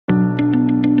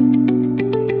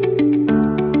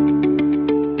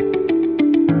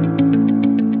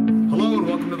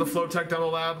Flowtech Demo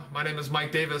Lab. My name is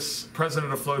Mike Davis,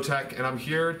 president of Flowtech, and I'm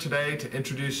here today to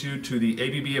introduce you to the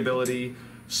ABB Ability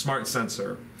Smart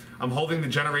Sensor. I'm holding the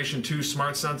Generation 2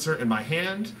 Smart Sensor in my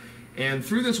hand, and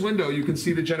through this window you can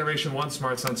see the Generation 1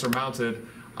 Smart Sensor mounted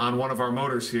on one of our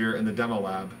motors here in the demo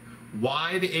lab.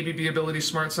 Why the ABB Ability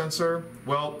Smart Sensor?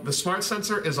 Well, the Smart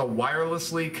Sensor is a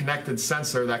wirelessly connected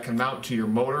sensor that can mount to your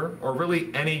motor or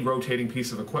really any rotating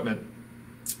piece of equipment.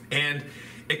 And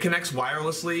it connects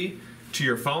wirelessly to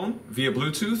your phone via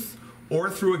Bluetooth or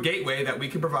through a gateway that we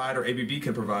can provide or ABB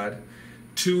can provide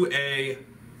to a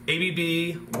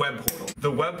ABB web portal. The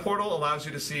web portal allows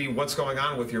you to see what's going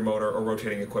on with your motor or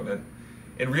rotating equipment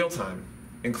in real time,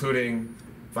 including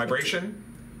vibration,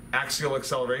 axial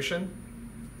acceleration,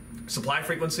 supply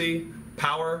frequency,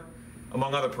 power,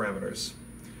 among other parameters.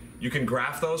 You can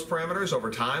graph those parameters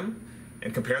over time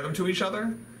and compare them to each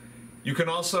other. You can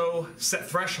also set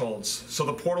thresholds, so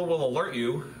the portal will alert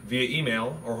you via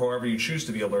email or however you choose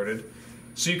to be alerted,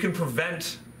 so you can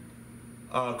prevent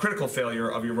critical failure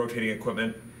of your rotating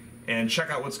equipment and check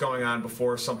out what's going on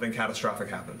before something catastrophic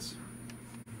happens.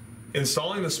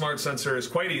 Installing the Smart Sensor is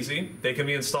quite easy. They can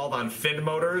be installed on finned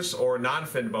motors or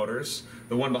non-finned motors.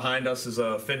 The one behind us is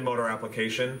a finned motor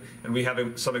application, and we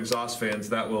have some exhaust fans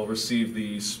that will receive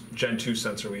the Gen 2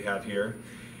 sensor we have here.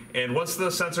 And once the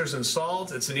sensor is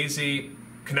installed, it's an easy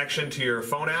connection to your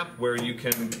phone app where you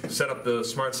can set up the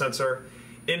Smart Sensor,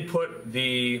 input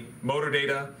the motor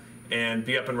data, and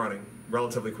be up and running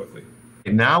relatively quickly.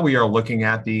 Now we are looking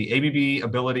at the ABB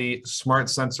Ability Smart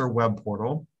Sensor web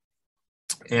portal.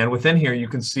 And within here, you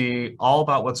can see all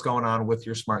about what's going on with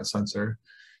your Smart Sensor.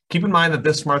 Keep in mind that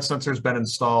this Smart Sensor has been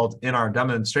installed in our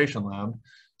demonstration lab.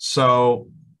 So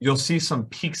you'll see some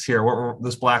peaks here.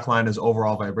 This black line is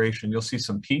overall vibration. You'll see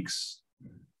some peaks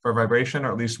for vibration,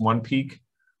 or at least one peak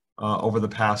over the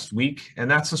past week. And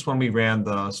that's just when we ran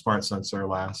the Smart Sensor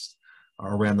last,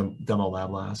 or ran the demo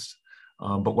lab last.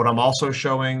 But what I'm also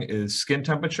showing is skin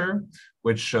temperature,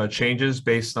 which changes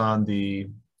based on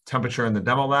the temperature in the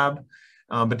demo lab.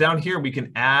 But down here, we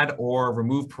can add or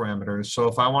remove parameters. So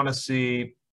if I want to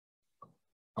see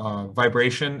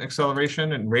vibration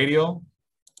acceleration and radial,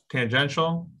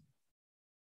 tangential.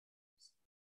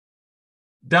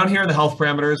 Down here in the health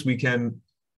parameters, we can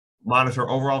monitor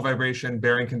overall vibration,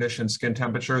 bearing condition, skin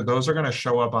temperature. Those are going to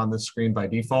show up on the screen by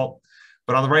default.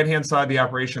 But on the right-hand side, the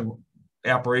operational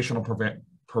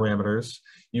parameters,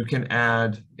 you can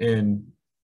add in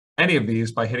any of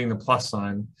these by hitting the plus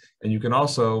sign, and you can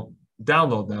also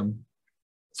download them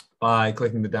by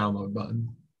clicking the download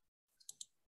button.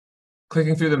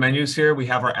 Clicking through the menus here, we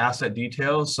have our asset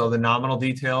details. So the nominal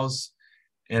details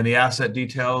and the asset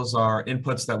details are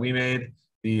inputs that we made.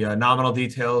 The nominal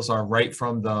details are right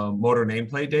from the motor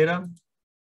nameplate data.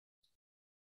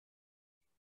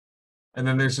 And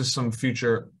then there's just some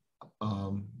future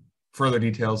further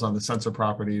details on the sensor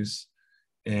properties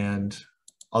and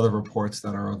other reports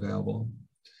that are available.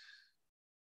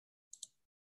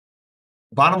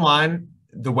 Bottom line,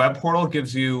 the web portal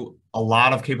gives you a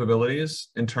lot of capabilities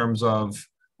in terms of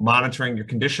monitoring your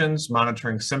conditions,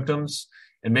 monitoring symptoms,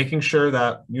 and making sure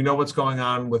that you know what's going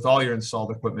on with all your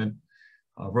installed equipment,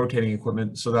 rotating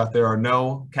equipment, so that there are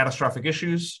no catastrophic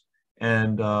issues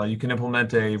and you can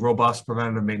implement a robust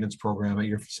preventative maintenance program at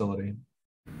your facility.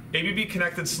 ABB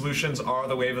connected solutions are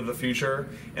the wave of the future,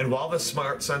 and while the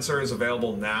Smart Sensor is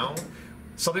available now,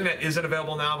 something that isn't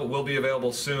available now but will be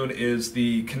available soon is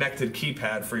the connected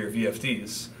keypad for your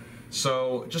VFDs.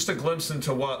 So just a glimpse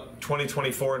into what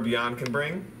 2024 and beyond can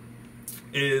bring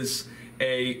is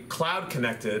a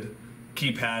cloud-connected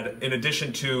keypad in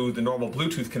addition to the normal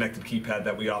Bluetooth-connected keypad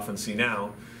that we often see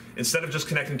now. Instead of just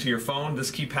connecting to your phone,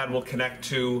 this keypad will connect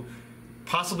to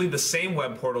possibly the same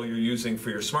web portal you're using for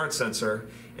your Smart Sensor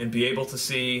and be able to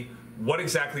see what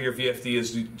exactly your VFD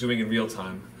is doing in real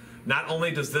time. Not only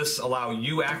does this allow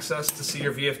you access to see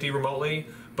your VFD remotely,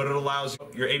 but it allows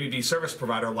your ABB service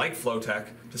provider like Flowtech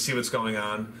to see what's going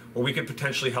on, where we could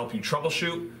potentially help you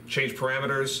troubleshoot, change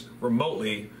parameters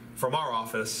remotely from our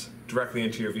office directly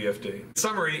into your VFD. In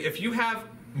summary, if you have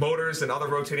motors and other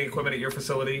rotating equipment at your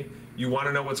facility, you want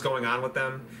to know what's going on with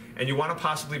them, and you want to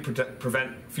possibly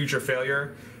prevent future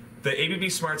failure, the ABB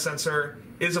Smart Sensor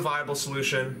is a viable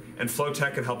solution, and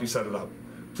Flowtech can help you set it up.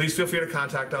 Please feel free to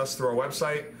contact us through our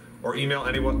website or email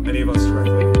any of us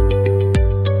directly.